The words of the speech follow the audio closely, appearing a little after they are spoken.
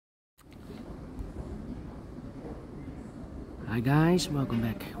Hi guys, welcome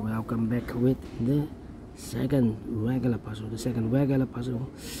back with the second regular puzzle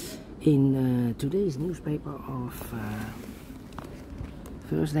in today's newspaper of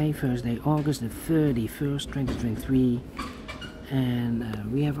Thursday, August the 31st, 2023,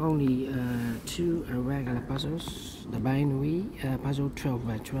 and we have only two regular puzzles. The binary puzzle 12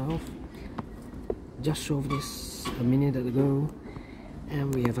 by 12, just solved this a minute ago,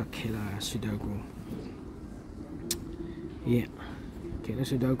 and we have a killer Sudoku. Yeah, killer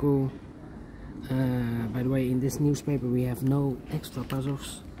Sudoku. By the way, in this newspaper we have no extra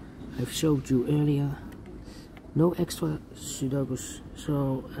puzzles. I've showed you earlier, no extra Sudokus.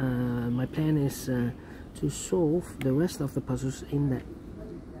 So my plan is to solve the rest of the puzzles in the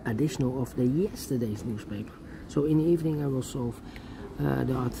additional of the yesterday's newspaper. So in the evening I will solve,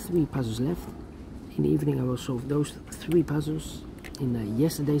 there are 3 puzzles left. In the evening I will solve those 3 puzzles in the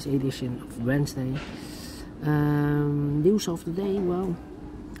yesterday's edition of Wednesday. News of the day, well,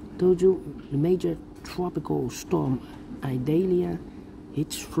 told you the major tropical storm Idalia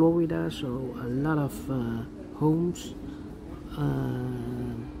hits Florida, so a lot of homes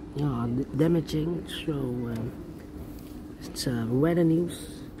damaging. So it's weather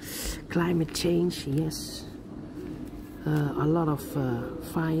news, climate change, yes, a lot of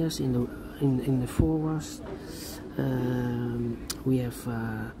fires in the forest. We have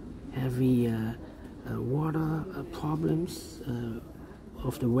heavy water problems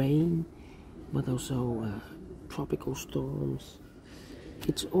of the rain, but also tropical storms.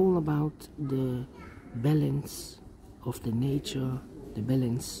 It's all about the balance of the nature. The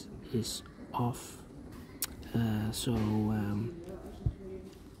balance is off.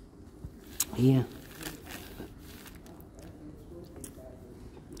 Yeah,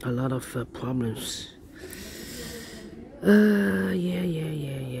 a lot of problems.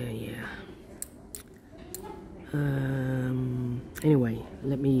 Anyway,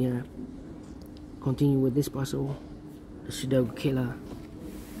 let me continue with this puzzle, the Sudoku Killer.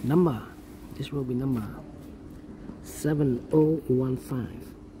 Number, this will be number 7015,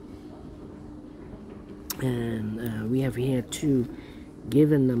 and we have here 2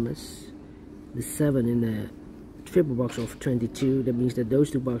 given numbers. The 7 in the triple box of 22. That means that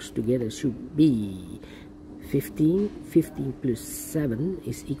those 2 boxes together should be 15. 15 plus 7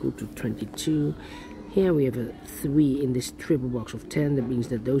 is equal to 22. Here we have a 3 in this triple box of 10. That means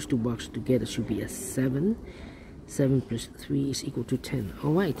that those 2 boxes together should be a 7. 7 plus 3 is equal to 10.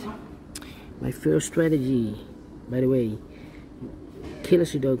 Alright, my first strategy, by the way, killer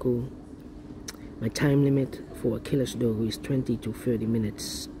Sudoku. My time limit for a killer Sudoku is 20 to 30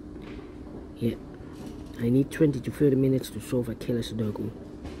 minutes. Yeah, I need 20 to 30 minutes to solve a killer Sudoku.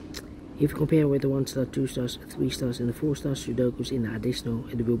 If you compare with the 1 star, 2 stars, 3 stars, and the 4 star Sudokus in the additional,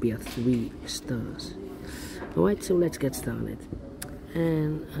 it will be a 3 stars. Alright, so let's get started.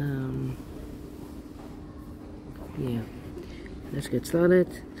 And yeah, let's get started.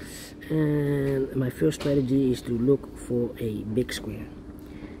 And my first strategy is to look for a big square.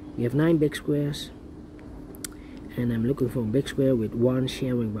 We have 9 big squares, and I'm looking for a big square with 1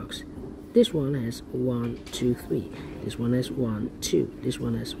 sharing box. This one has 1, 2, 3. This one has 1, 2. This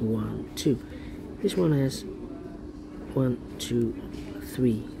one has 1, 2. This one has 1, 2,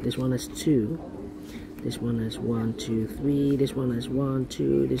 3. This one has 2. This one has 1, 2, 3. This one has 1,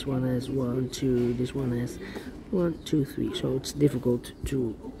 2. This one has 1, 2. This one has 1, 2, 3. So it's difficult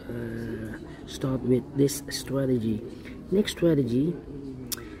to start with this strategy. Next strategy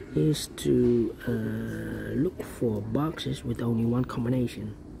is to look for boxes with only 1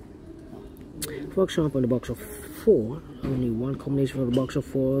 combination. For example, in the box of 4, only 1 combination for the box of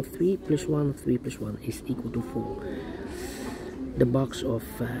 4. 3 plus 1, 3 plus 1 is equal to 4. The box of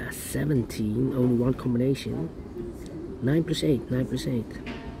 17, only 1 combination. 9 plus 8, 9 plus 8.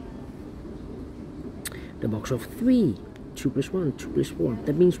 The box of 3, 2 plus 1, 2 plus 4.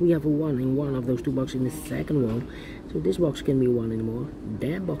 That means we have a 1 in one of those 2 boxes in the second row. So this box can be 1 anymore.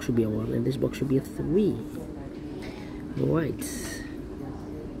 That box should be a 1, and this box should be a 3. Alright.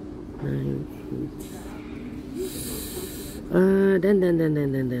 9, 8. Then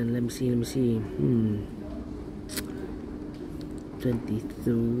let me see.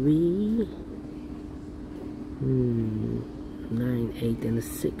 23. 9, 8, and a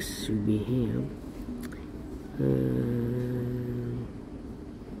 6 should be here.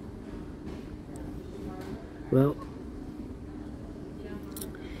 Well,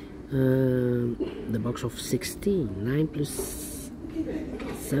 the box of 16. 9 plus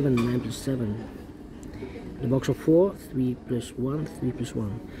 7, 9 plus 7. The box of 4, 3 plus 1, 3 plus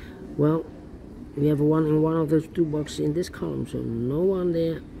 1. Well, we have a 1 in one of those 2 boxes in this column, so no 1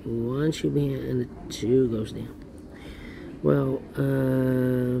 there. 1 should be here, and the 2 goes there. Well,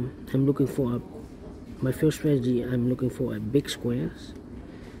 I'm looking for my first strategy. I'm looking for a big squares,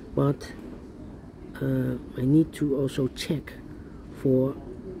 but I need to also check for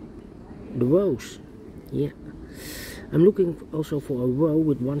the rows. Yeah, I'm looking also for a row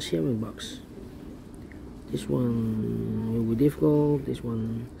with one sharing box. This one will be difficult. This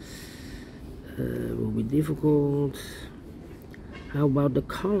one will be difficult. How about the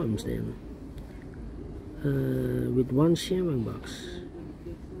columns then? With one sharing box.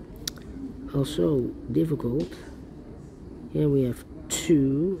 Also difficult. Here we have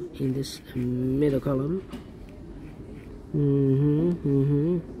 2 in this middle column.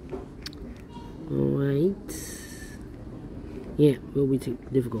 Alright. Yeah, will be too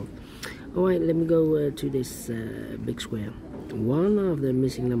difficult. Alright, let me go to this big square. One of the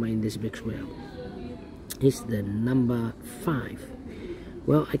missing number in this big square is the number 5.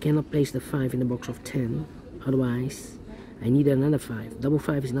 Well, I cannot place the 5 in the box of 10, otherwise I need another 5. Double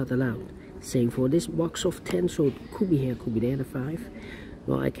 5 is not allowed. Same for this box of 10, so it could be here, could be there, the 5.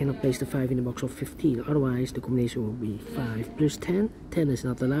 Well, I cannot place the 5 in the box of 15, otherwise the combination will be 5 plus 10. 10 is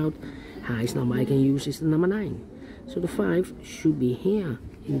not allowed. Highest number I can use is the number 9. So the 5 should be here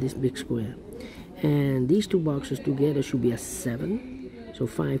in this big square. And these two boxes together should be a 7. So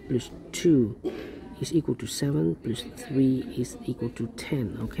 5 plus 2 is equal to 7, plus 3 is equal to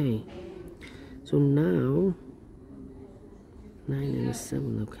 10. Okay. So now 9 and a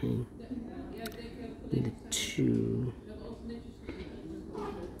 7, okay. Need a 2.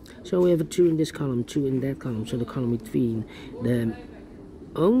 So we have a 2 in this column, 2 in that column. So the column between the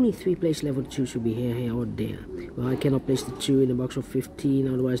only 3 place level 2 should be here, here, or there. Well, I cannot place the 2 in the box of 15,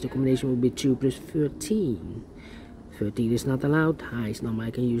 otherwise the combination will be 2 plus 13. 13 is not allowed. Highest number I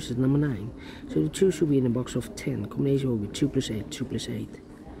can use is number 9. So the 2 should be in the box of 10. Combination will be 2 plus 8, 2 plus 8.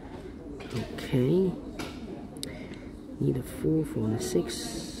 Okay. Need a 4, 4 and a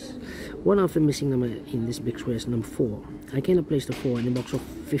 6. One of the missing number in this big square is number 4. I cannot place the 4 in the box of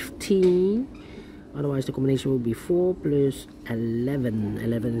 15. Otherwise the combination will be 4 plus 11.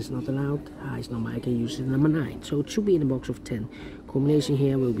 11 is not allowed. Highest number I can use is number 9. So it should be in the box of 10. Combination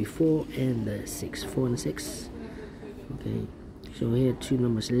here will be 4 and 6. 4 and 6. Okay. So here 2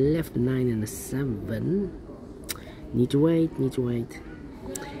 numbers left, 9 and 7. Need to wait, need to wait.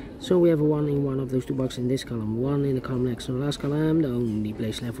 So we have a 1 in one of those two boxes in this column, 1 in the column next to the last column. The only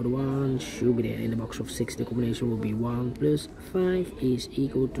place left for the 1 should be there in the box of 6. The combination will be 1 plus 5 is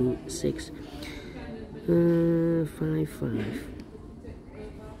equal to 6. 5, 5.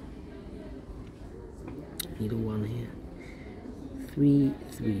 Need a 1 here. 3,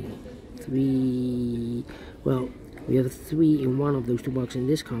 3. 3. Well, we have a 3 in one of those two boxes in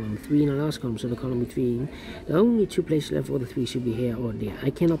this column, 3 in the last column, so the column between. The only 2 places left for the 3 should be here or there. I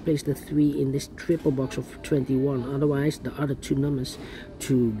cannot place the 3 in this triple box of 21, otherwise the other 2 numbers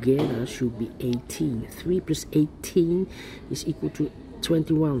together should be 18. 3 plus 18 is equal to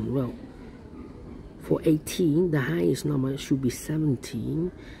 21. Well, for 18, the highest number should be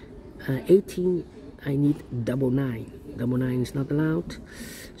 17. 18, I need double 9. Double 9 is not allowed,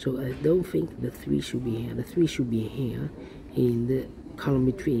 so I don't think the 3 should be here. The 3 should be here in the column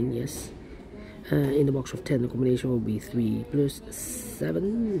between, yes. In the box of 10, the combination will be 3 plus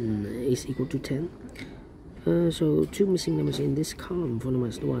 7 is equal to 10. So 2 missing numbers in this column for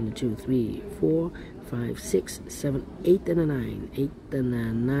numbers 1, 2, 3, 4, 5, 6, 7, 8 and a 9. 8 and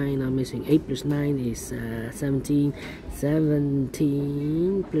a 9 are missing. 8 plus 9 is 17.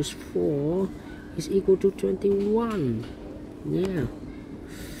 17 plus 4 is equal to 21. Yeah.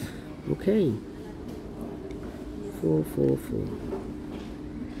 Okay. 4, 4, 4.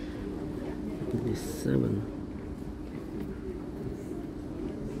 This 7.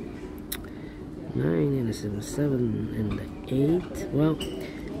 9 and a 7. 7 and the 8. Well,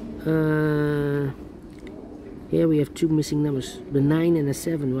 here we have 2 missing numbers, the 9 and the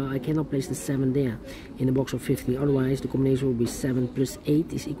 7. Well, I cannot place the 7 there in the box of 15, otherwise the combination will be 7 plus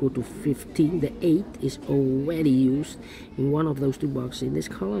 8 is equal to 15. The 8 is already used in one of those 2 boxes in this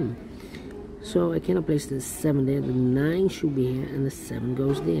column, so I cannot place the 7 there. The 9 should be here and the 7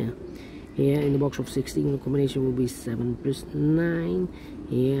 goes there. Here in the box of 16, the combination will be 7 plus 9.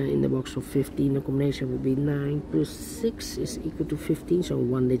 Here in the box of 15, the combination will be 9 plus 6 is equal to 15. So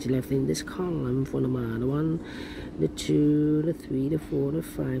 1 digit left in this column for number 1, the 2, the 3, the 4, the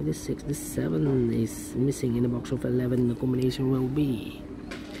 5, the 6, the 7 is missing in the box of 11. The combination will be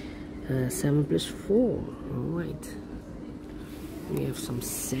 7 plus 4. Alright. We have some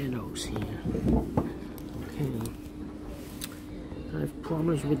shadows here. Okay. I have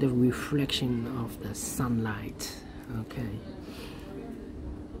problems with the reflection of the sunlight. Okay.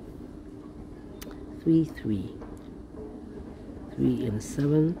 3, 3. 3 and a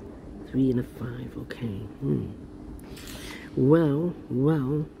 7, 3 and a 5. Okay. Well,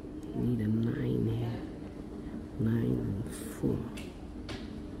 need a 9 here. 9 and 4.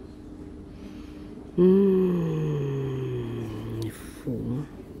 4.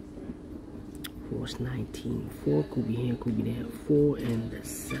 4 is 19. 4 could be here, could be there. 4 and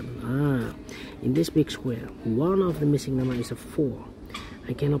 7. In this big square, one of the missing number is a 4.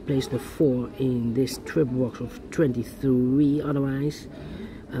 I cannot place the 4 in this triple box of 23. Otherwise,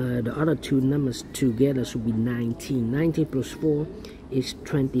 the other two numbers together should be 19. 19 plus 4 is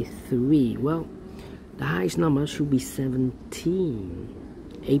 23. Well, the highest number should be 17.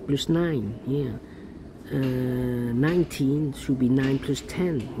 8 plus 9. Yeah. 19 should be 9 plus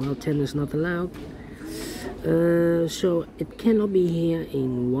 10. Well, 10 is not allowed. So it cannot be here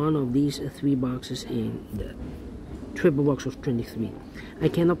in one of these 3 boxes in the triple box of 23. I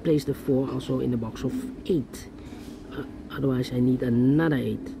cannot place the 4 also in the box of 8. Otherwise I need another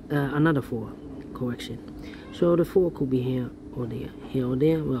 8, another 4, correction. So the 4 could be here or there.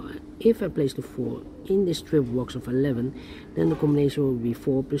 Well, if I place the 4 in this triple box of 11, then the combination will be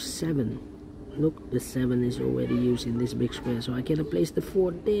 4 plus 7. Look, the 7 is already used in this big square, so I cannot place the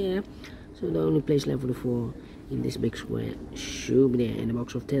 4 there. So the only place left for the 4 in this big square should be there. In the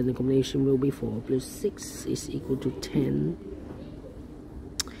box of 10, the combination will be 4 plus 6 is equal to 10.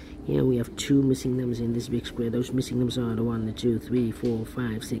 Here we have 2 missing numbers in this big square. Those missing numbers are the 1, the 2, 3, 4,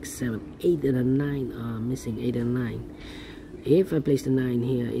 5, 6, 7, 8 and a 9 are missing. 8 and 9. If I place the 9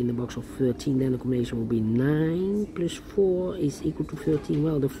 here in the box of 13, then the combination will be 9 plus 4 is equal to 13.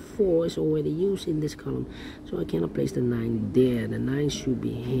 Well, the 4 is already used in this column, so I cannot place the 9 there. The 9 should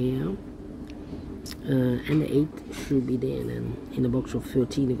be here. And the 8 should be there. Then in the box of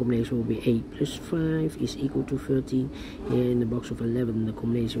 13, the combination will be 8 plus 5 is equal to 13. Here in the box of 11, the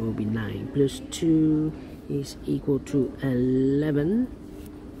combination will be 9 plus 2 is equal to 11.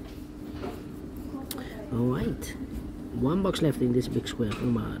 Alright. 1 box left in this big square.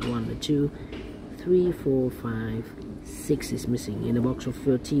 1, 2, 3, 4, 5, 6 is missing. In the box of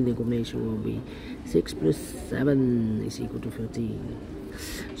 13, the combination will be 6 plus 7 is equal to 13.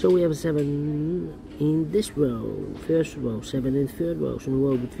 So we have a 7 in this row, first row, 7 in third row. So in the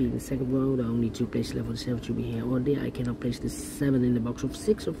row between the second row, the only 2 places left for the 7 should be here or there. I cannot place the 7 in the box of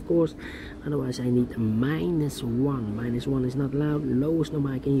 6, of course. Otherwise, I need a minus 1. Minus 1 is not allowed. Lowest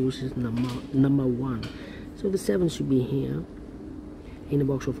number I can use is number 1. So the 7 should be here. In the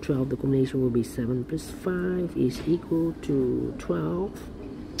box of 12, the combination will be 7 plus 5 is equal to 12.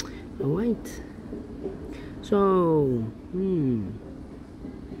 Alright. So,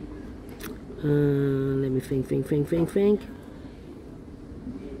 let me think. 7,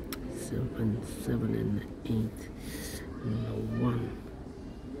 7 and 8, no 1.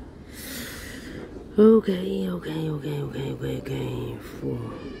 Okay. 4.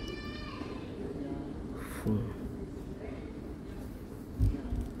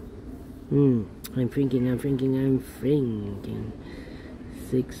 I'm thinking.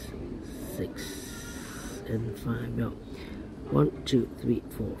 6 and 5. Well, 1, 2, 3,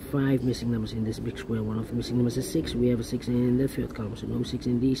 4, 5 missing numbers in this big square. One of the missing numbers is 6. We have a 6 in the third column, so no 6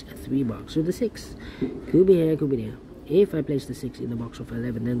 in these 3 boxes. So the 6 could be here, could be there. If I place the 6 in the box of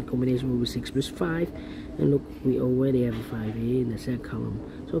 11, then the combination will be 6 plus 5. And look, we already have a 5 here in the second column.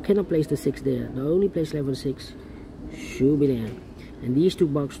 So I cannot place the 6 there. The only place left for the 6 should be there. And these 2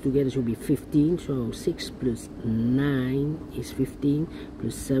 boxes together should be 15. So 6 plus 9 is 15.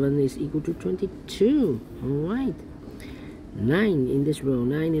 Plus 7 is equal to 22. Alright. 9 in this row,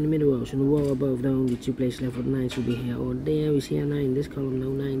 9 in the middle row. So in the row above, the only 2 places left for the 9 should be here or there. We see a 9 in this column,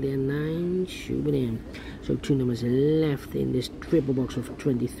 no 9 there. 9 should be there. So 2 numbers left in this triple box of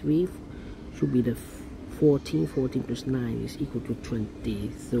 23 should be the 14. 14 plus 9 is equal to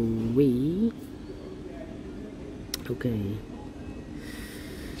 23. Okay.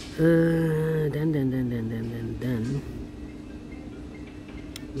 Then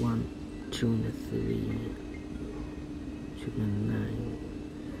 1, 2 and 3. 9,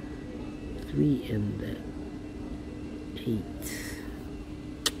 3 and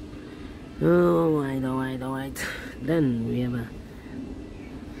 8. Alright. Then we have a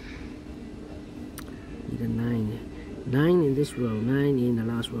 9. 9 in this row, 9 in the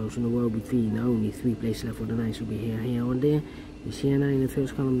last row. So in the row between, only 3 places left for the 9 should be here or there. You see a 9 in the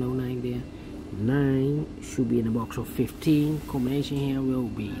first column, no 9 there. 9 should be in the box of 15. Combination here will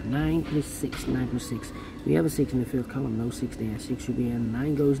be 9 plus 6. 9 plus 6. We have a 6 in the third column, no 6 there. 6 should be here,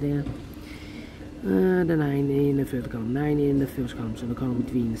 9 goes there. The 9 in the third column, 9 in the first column, so the column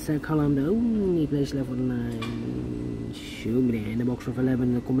between the second column, the only place left for the 9 should be there. In the box of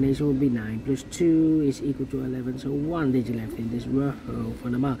 11, the combination will be 9 plus 2 is equal to 11, so 1 digit left in this row for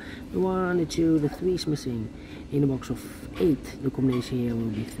the bar. The 1, the 2, the 3 is missing. In the box of 8, the combination here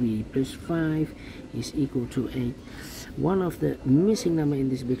will be 3 plus 5 is equal to 8. One of the missing number in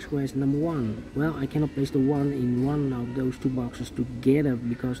this big square is number 1. Well, I cannot place the 1 in one of those two boxes together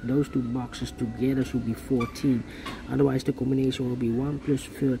because those two boxes together should be 14. Otherwise, the combination will be 1 plus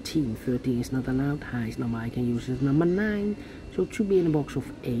 13. 13 is not allowed. Highest number I can use is number 9. So it should be in the box of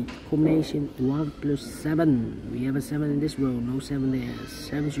 8. Combination 1 plus 7. We have a 7 in this row. No 7 there.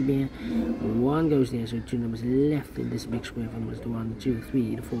 7 should be here. 1 goes there. So 2 numbers left in this big square. Numbers the 1, the 2,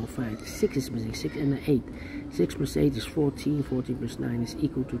 3, the 4, 5. 6 is missing. 6 and the 8. 6 plus 8 is 14. 14 plus 9 is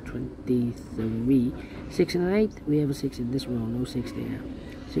equal to 23. 6 and 8. We have a 6 in this row. No 6 there.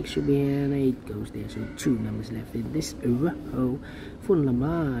 6 should be here and 8 goes there. So 2 numbers left in this row. Full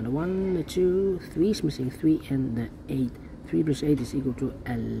number. The 1, the 2, 3 is missing. 3 and the 8. 3 plus 8 is equal to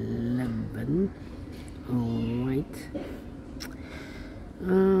 11. Alright.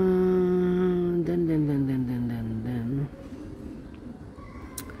 Then.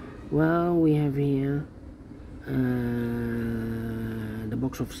 Well, we have here the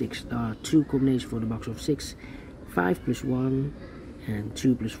box of 6. There are 2 combinations for the box of 6. 5 plus 1 and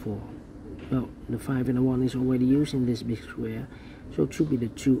 2 plus 4. Well, the 5 and the 1 is already used in this big square. So it should be the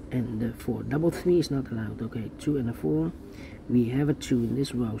 2 and the 4. Double 3 is not allowed. Okay, 2 and a 4. We have a 2 in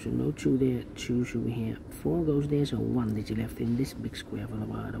this row, so no 2 there. 2 should be here. 4 goes there, so 1 digit left in this big square for the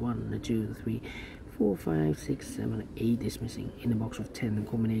 1, the 2, the 3, 4, 5, 6, 7, 8 is missing. In the box of 10, the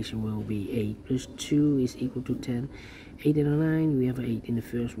combination will be 8 plus 2 is equal to 10. 8 and a 9, we have an 8 in the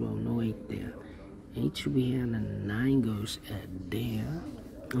first row, no 8 there. 8 should be here, and then 9 goes there.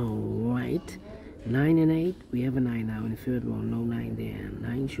 Alright. 9 and 8, we have a 9 now in the third row, no 9 there.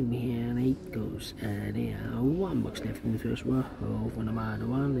 9 should be here and 8 goes there. 1 box left in the first row for the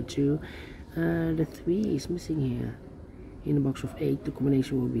 1, the 2, the 3 is missing here. In the box of 8, the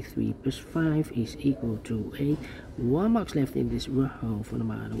combination will be 3 plus 5 is equal to 8. 1 box left in this row for the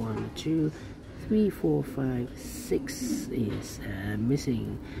 1, the 2, 3, 4, 5, 6 is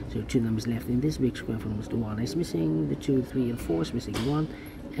missing. So 2 numbers left in this big square. For the 1 is missing, the 2, 3, and 4 is missing. 1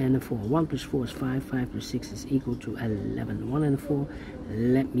 and the 4. 1 plus 4 is 5. 5 plus 6 is equal to 11. 1 and 4.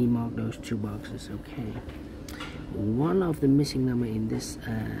 Let me mark those 2 boxes. Okay. One of the missing number in this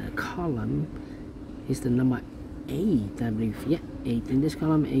column is the number 8, I believe. Yeah, 8 in this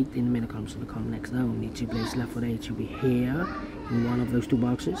column, 8 in the middle column. So the column next now, only 2 places left for the 8 should be here in one of those 2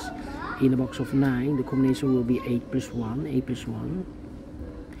 boxes. In the box of 9, the combination will be 8 plus 1. 8 plus 1.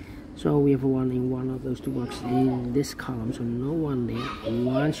 So we have a 1 in one of those 2 boxes in this column, so no 1 there.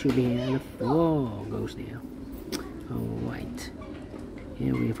 1 should be here, and a 4 goes there. Alright.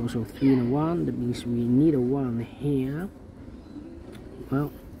 Here we have also 3 and a 1, that means we need a 1 here.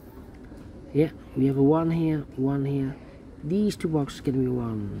 Well, yeah, we have a 1 here, 1 here. These 2 boxes can be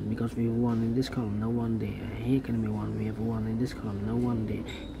 1 because we have 1 in this column, no 1 there. Here can be 1, we have a 1 in this column, no 1 there.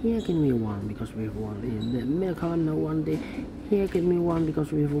 Here can be a 1 because we have 1 in the middle column, no 1 there. Here can be 1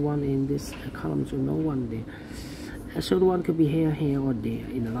 because we have a 1 in this column, so no 1 there. So the 1 could be here, here, or there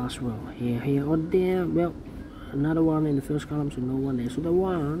in the last row. Here, here, or there. Well, another 1 in the first column, so no 1 there. So the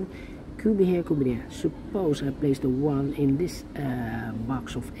 1 could be here, could be there. Suppose I place the 1 in this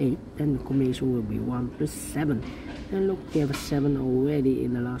box of 8, then the combination will be 1 plus 7. And look, we have a 7 already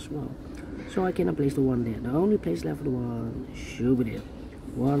in the last row. So I cannot place the 1 there. The only place left for the 1 should be there.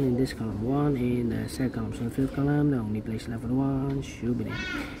 1 in this column, 1 in the second column. So the third column, the only place left for the 1 should be there.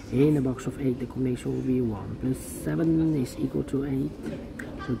 In the box of 8, the combination will be 1 plus 7 is equal to 8.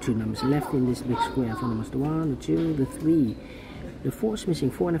 So 2 numbers left in this big square. For numbers the 1, the 2, the 3. The 4 is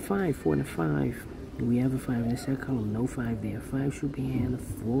missing, 4 and a 5, 4 and a 5. We have a 5 in the second column, no 5 there. 5 should be here, and the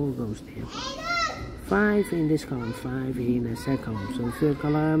 4 goes there. 5 in this column, 5 in the second column. So the third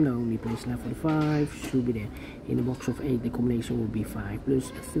column, the only place left for the 5 should be there. In the box of 8, the combination will be 5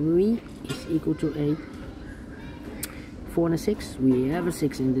 plus 3 is equal to 8. 4 and a 6, we have a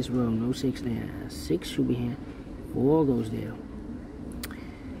 6 in this row, no 6 there. 6 should be here, 4 goes there.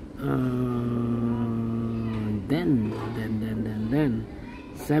 Then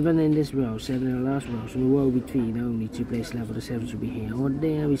 7 in this row, 7 in the last row. So the row between, the only 2 places left for the 7 should be here or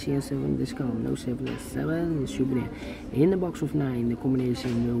there. We see a 7 in this column, no 7 there. 7 should be there. In the box of 9, the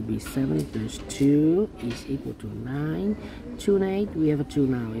combination will be 7 plus 2 is equal to 9. 2 and 8, we have a 2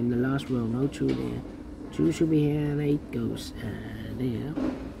 now. In the last row, no 2 there. 2 should be here and 8 goes there.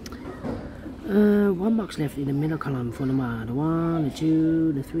 one box left in the middle column for the 1, the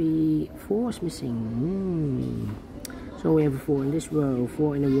 2, the 3, 4 is missing. So we have a 4 in this row,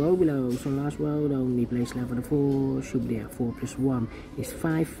 4 in the row below. So last row, the only place left for the 4 should be there. 4 plus 1 is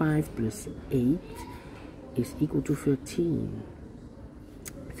 5. 5 plus 8 is equal to 13.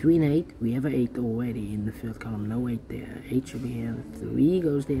 3 and 8, we have an 8 already in the third column. No 8 there. 8 should be here. 3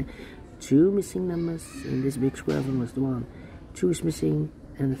 goes there. 2 missing numbers in this big square from us. The 1, 2 is missing,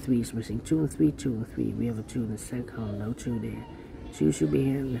 and the 3 is missing. 2 and 3, 2 and 3. We have a 2 in the second column. No 2 there. 2 should be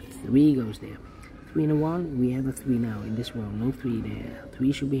here, and the 3 goes there. 3 and a 1, we have a 3 now in this row. No 3 there.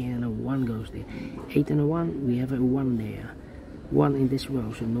 3 should be here, and a 1 goes there. 8 and a 1, we have a 1 there. 1 in this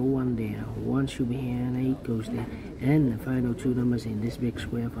row, so no 1 there. 1 should be here, and 8 goes there. And the final 2 numbers in this big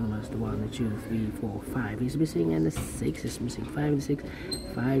square from us. The 1, the 2, 3, 4, 5 is missing, and the 6 is missing. 5 and 6,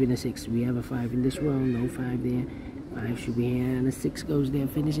 5 and 6. We have a 5 in this row, no 5 there. 5 should be here, and the 6 goes there.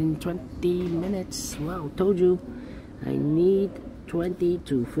 Finish in 20 minutes. Well, told you, I need 20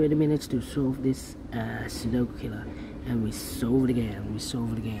 to 30 minutes to solve this Sudoku Killer. And we solve it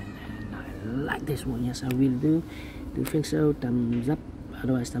again. And I like this one. Yes, I really do. Do you think so? Thumbs up,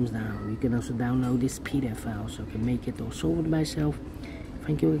 otherwise thumbs down. You can also download this PDF file so you can make it or solve it myself.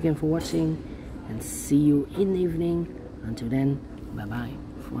 Thank you again for watching, and see you in the evening. Until then, bye bye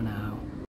for now.